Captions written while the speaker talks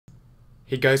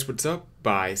Hey guys, what's up?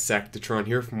 Bisectatron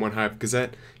here from OneHive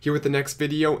Gazette, here with the next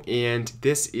video, and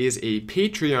this is a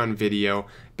Patreon video.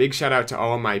 Big shout out to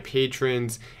all of my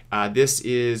patrons. This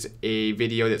is a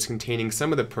video that's containing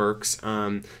some of the perks.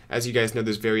 As you guys know,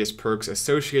 there's various perks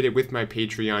associated with my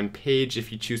Patreon page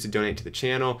if you choose to donate to the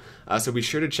channel, so be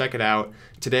sure to check it out.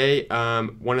 Today,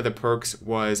 one of the perks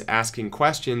was asking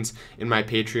questions in my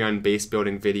Patreon base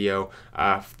building video.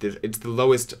 It's the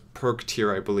lowest perk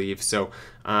tier, I believe, so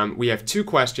we have two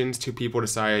questions. Two people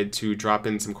decided to drop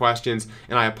in some questions,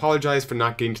 and I apologize for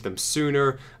not getting to them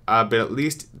sooner, but at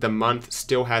least the month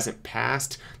still hasn't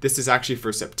passed. This is actually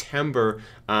for September.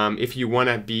 If you want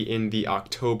to be in the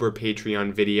October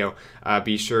Patreon video,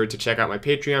 be sure to check out my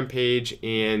Patreon page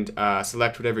and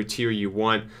select whatever tier you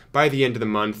want by the end of the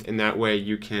month, and that way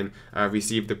you can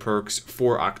receive the perks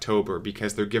for October,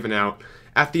 because they're given out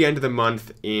at the end of the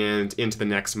month and into the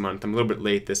next month. I'm a little bit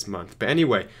late this month. But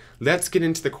anyway, let's get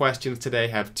into the questions today. I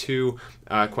have two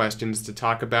questions to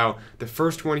talk about. The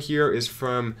first one here is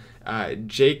from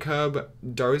Jacob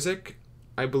Darzik,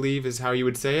 I believe is how you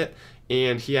would say it.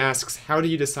 And he asks, how do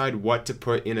you decide what to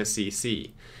put in a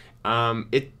CC?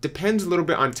 It depends a little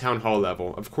bit on Town Hall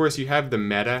level. Of course, you have the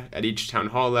meta at each Town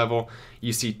Hall level.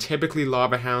 You see typically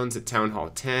Lava Hounds at Town Hall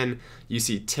 10. You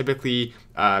see typically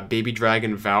Baby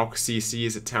Dragon Valk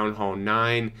CCs at Town Hall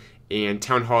 9. And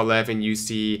Town Hall 11, you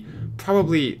see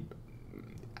probably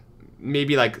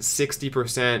maybe like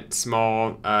 60%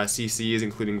 small CCs,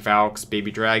 including Valks,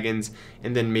 Baby Dragons,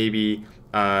 and then maybe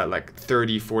like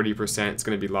 30-40% it's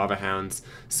going to be Lava Hounds.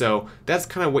 So that's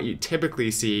kind of what you typically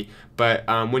see. But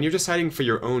when you're deciding for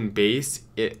your own base,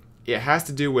 it has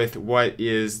to do with what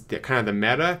is the kind of the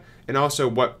meta, and also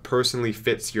what personally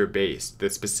fits your base, the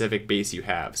specific base you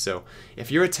have. So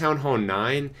if you're at Town Hall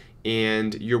 9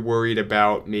 and you're worried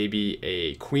about maybe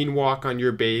a Queen Walk on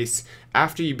your base,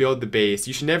 after you build the base,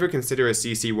 you should never consider a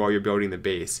CC while you're building the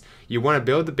base. You want to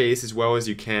build the base as well as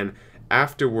you can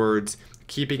afterwards,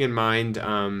 keeping in mind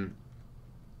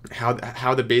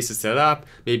how the base is set up,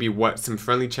 maybe what some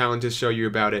friendly challenges show you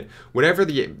about it. Whatever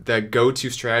the go-to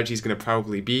strategy is going to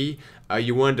probably be,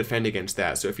 you want to defend against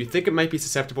that. So if you think it might be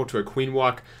susceptible to a Queen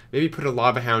Walk, maybe put a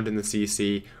Lava Hound in the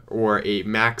CC, or a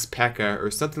Max P.E.K.K.A.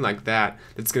 or something like that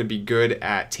that's going to be good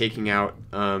at taking out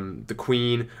the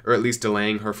Queen, or at least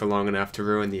delaying her for long enough to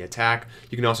ruin the attack.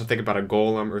 You can also think about a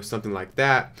Golem or something like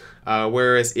that.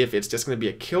 Whereas if it's just going to be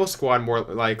a kill squad more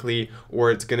likely, or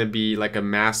it's going to be like a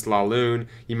mass Laloon,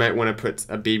 you might want to put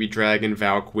a Baby Dragon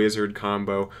Valk Wizard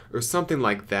combo or something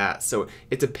like that. So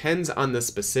it depends on the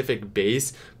specific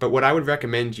base, but what I would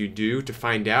recommend you do to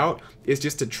find out is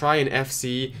just to try an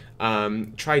FC,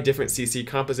 try different CC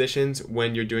compositions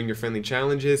when you're doing your friendly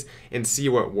challenges and see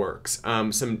what works.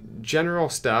 Some general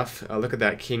stuff, look at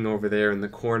that king over there in the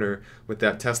corner with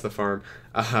that Tesla farm.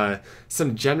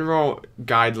 Some general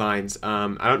guidelines.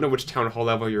 I don't know which Town Hall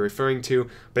level you're referring to,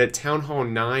 but at Town Hall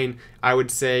 9, I would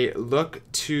say look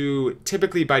to,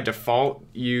 typically by default,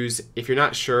 use, if you're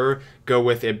not sure, go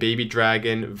with a Baby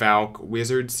Dragon Valk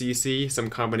Wizard CC, some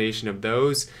combination of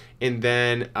those. And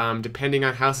then, depending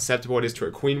on how susceptible it is to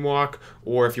a Queen Walk,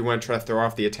 or if you want to try to throw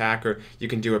off the attacker, you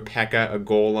can do a P.E.K.K.A., a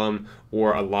Golem,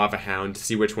 or a Lava Hound to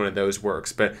see which one of those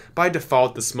works. But by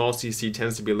default, the small CC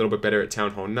tends to be a little bit better at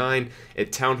Town Hall 9.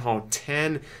 At Town Hall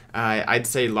 10, I'd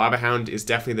say Lava Hound is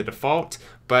definitely the default.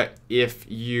 But if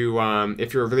you're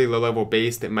a really low-level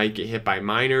base that might get hit by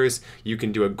miners, you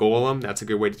can do a Golem. That's a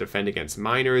good way to defend against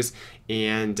miners.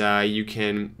 And you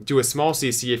can do a small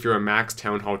CC if you're a max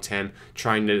Town Hall 10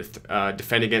 trying to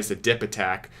defend against a dip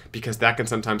attack, because that can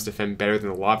sometimes defend better than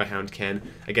the Lava Hound can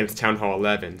against Town Hall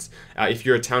 11s. If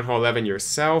you're a Town Hall 11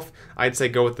 yourself, I'd say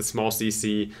go with the small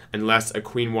CC unless a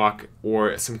Queen Walk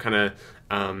or some kind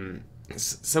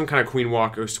of Queen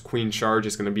Walk or Queen Charge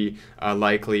is going to be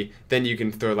likely. Then you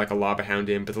can throw like a Lava Hound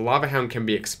in, but the Lava Hound can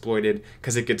be exploited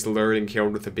because it gets lured and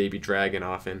killed with a Baby Dragon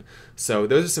often. So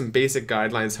those are some basic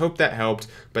guidelines. Hope that helped,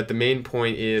 but the main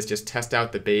point is just test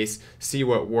out the base, see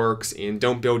what works, and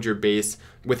don't build your base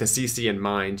with a CC in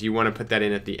mind. You want to put that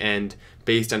in at the end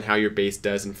based on how your base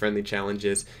does in friendly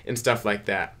challenges and stuff like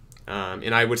that.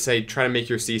 And I would say try to make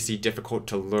your CC difficult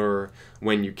to lure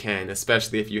when you can,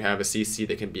 especially if you have a CC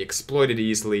that can be exploited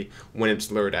easily when it's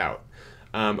lured out.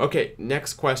 Okay,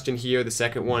 next question here. The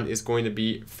second one is going to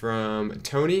be from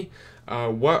Tony.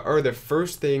 What are the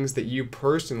first things that you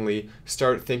personally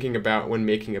start thinking about when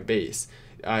making a base?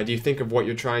 Do you think of what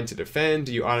you're trying to defend?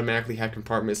 Do you automatically have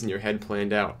compartments in your head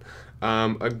planned out?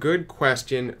 A good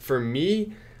question. For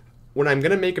me, when I'm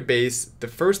going to make a base, the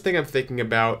first thing I'm thinking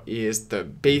about is the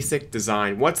basic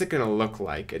design. What's it going to look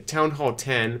like? At Town Hall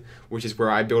 10, which is where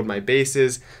I build my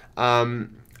bases,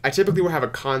 I typically will have a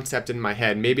concept in my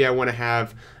head. Maybe I want to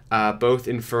have both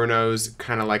infernos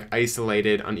kind of like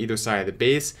isolated on either side of the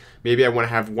base. Maybe I want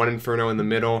to have one inferno in the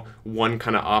middle, one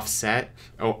kind of offset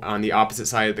on the opposite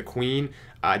side of the queen.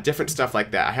 Different stuff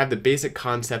like that. I have the basic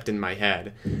concept in my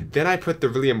head. Then I put the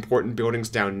really important buildings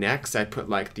down next. I put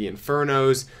like the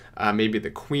infernos, maybe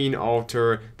the queen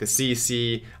altar, the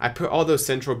CC. I put all those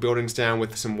central buildings down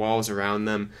with some walls around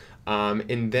them.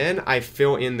 And then I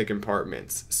fill in the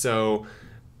compartments. So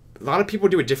a lot of people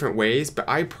do it different ways, but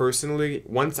I personally,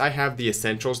 once I have the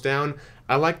essentials down,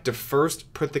 I like to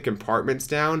first put the compartments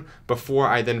down before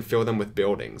I then fill them with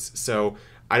buildings. So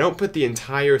I don't put the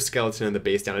entire skeleton of the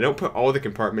base down. I don't put all the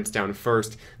compartments down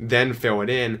first, then fill it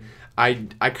in. I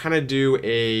kind of do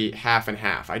a half and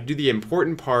half. I do the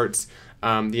important parts,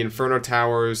 the Inferno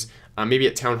Towers, maybe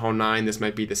at Town Hall 9, this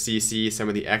might be the CC, some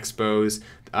of the expos.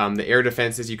 The air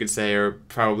defenses, you could say, are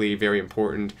probably very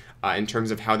important in terms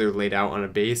of how they're laid out on a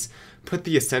base. Put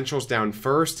the essentials down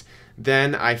first,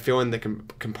 then I fill in the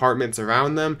compartments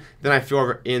around them, then I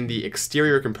fill in the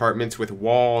exterior compartments with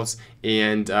walls,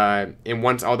 and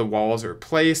once all the walls are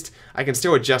placed, I can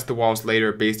still adjust the walls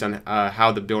later based on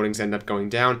how the buildings end up going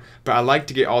down, but I like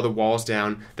to get all the walls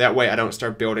down. That way I don't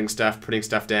start building stuff, putting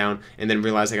stuff down, and then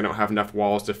realizing I don't have enough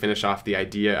walls to finish off the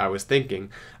idea I was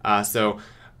thinking. So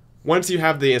once you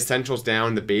have the essentials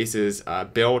down, the bases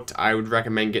built, I would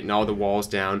recommend getting all the walls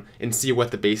down and see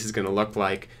what the base is going to look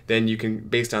like. Then you can,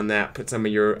 based on that, put some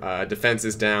of your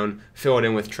defenses down, fill it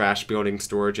in with trash building,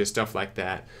 storages, stuff like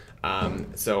that.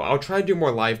 So I'll try to do more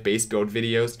live base build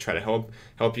videos to try to help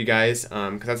you guys,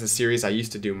 because that's a series I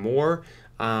used to do more.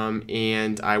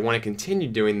 And I want to continue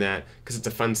doing that because it's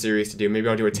a fun series to do. Maybe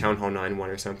I'll do a Town Hall 9 one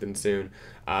or something soon.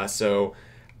 So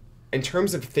in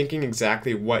terms of thinking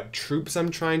exactly what troops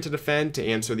I'm trying to defend, to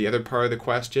answer the other part of the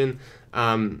question,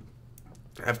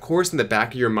 of course, in the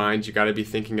back of your mind, you got to be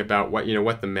thinking about what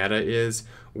the meta is,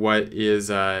 what's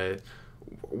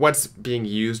being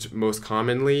used most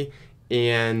commonly,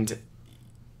 and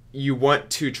you want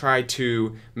to try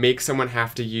to make someone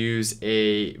have to use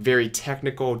a very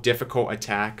technical, difficult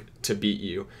attack to beat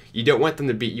you. You don't want them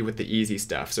to beat you with the easy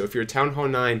stuff. So if you're a Town Hall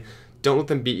 9, don't let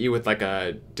them beat you with like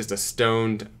just a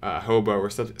stoned hobo or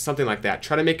something like that.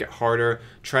 Try to make it harder.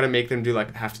 Try to make them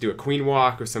have to do a queen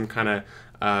walk or some kind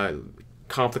of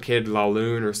complicated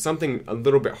laloon or something a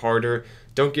little bit harder.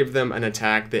 Don't give them an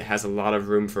attack that has a lot of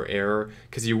room for error,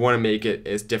 because you want to make it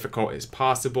as difficult as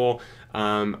possible.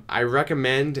 I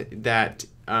recommend that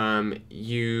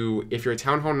if you're a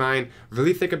Town Hall 9,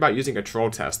 really think about using a Troll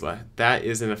Tesla. That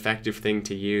is an effective thing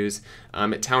to use.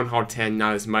 At Town Hall 10,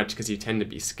 not as much, because you tend to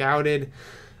be scouted.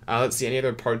 Let's see, any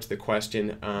other parts of the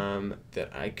question that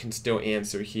I can still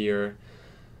answer here.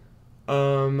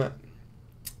 I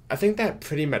think that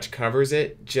pretty much covers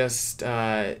it. Just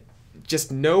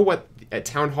know what, at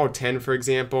Town Hall 10, for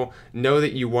example, know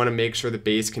that you want to make sure the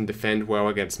base can defend well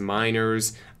against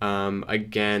miners,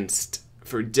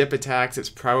 for dip attacks, it's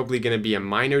probably going to be a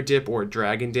miner dip or a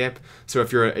dragon dip. So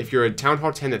if you're a Town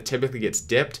Hall 10 that typically gets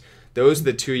dipped, those are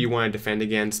the two you want to defend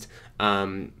against.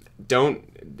 Don't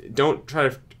try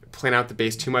to plan out the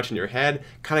base too much in your head.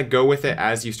 Kind of go with it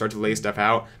as you start to lay stuff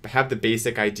out, but have the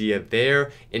basic idea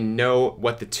there and know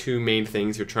what the two main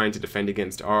things you're trying to defend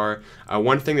against are.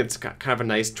 One thing that's kind of a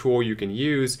nice tool you can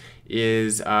use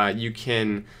is you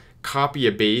can copy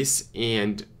a base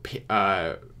and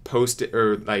post it,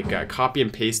 or copy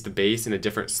and paste the base in a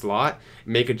different slot,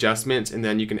 make adjustments, and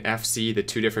then you can FC the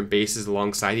two different bases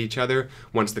alongside each other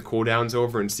once the cooldown's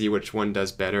over and see which one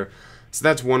does better. So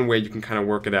that's one way you can kind of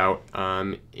work it out,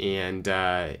 and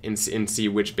see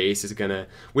which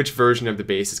version of the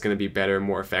base is gonna be better,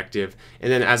 more effective. And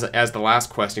then as the last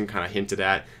question kind of hinted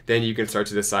at, then you can start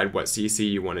to decide what CC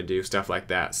you want to do, stuff like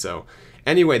that. So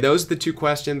anyway, those are the two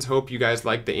questions. Hope you guys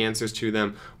like the answers to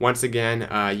them. Once again,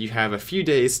 you have a few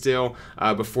days still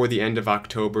before the end of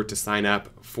October to sign up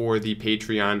for the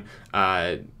Patreon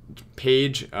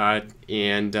page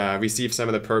and receive some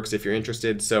of the perks if you're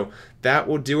interested. So that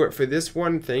will do it for this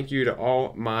one. Thank you to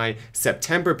all my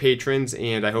September patrons,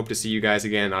 and I hope to see you guys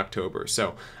again in October.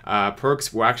 So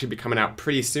perks will actually be coming out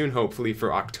pretty soon, hopefully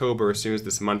for October. As soon as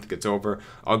this month gets over,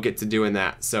 I'll get to doing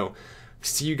that. So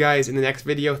see you guys in the next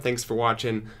video. Thanks for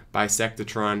watching.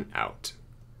 Bisectatron out.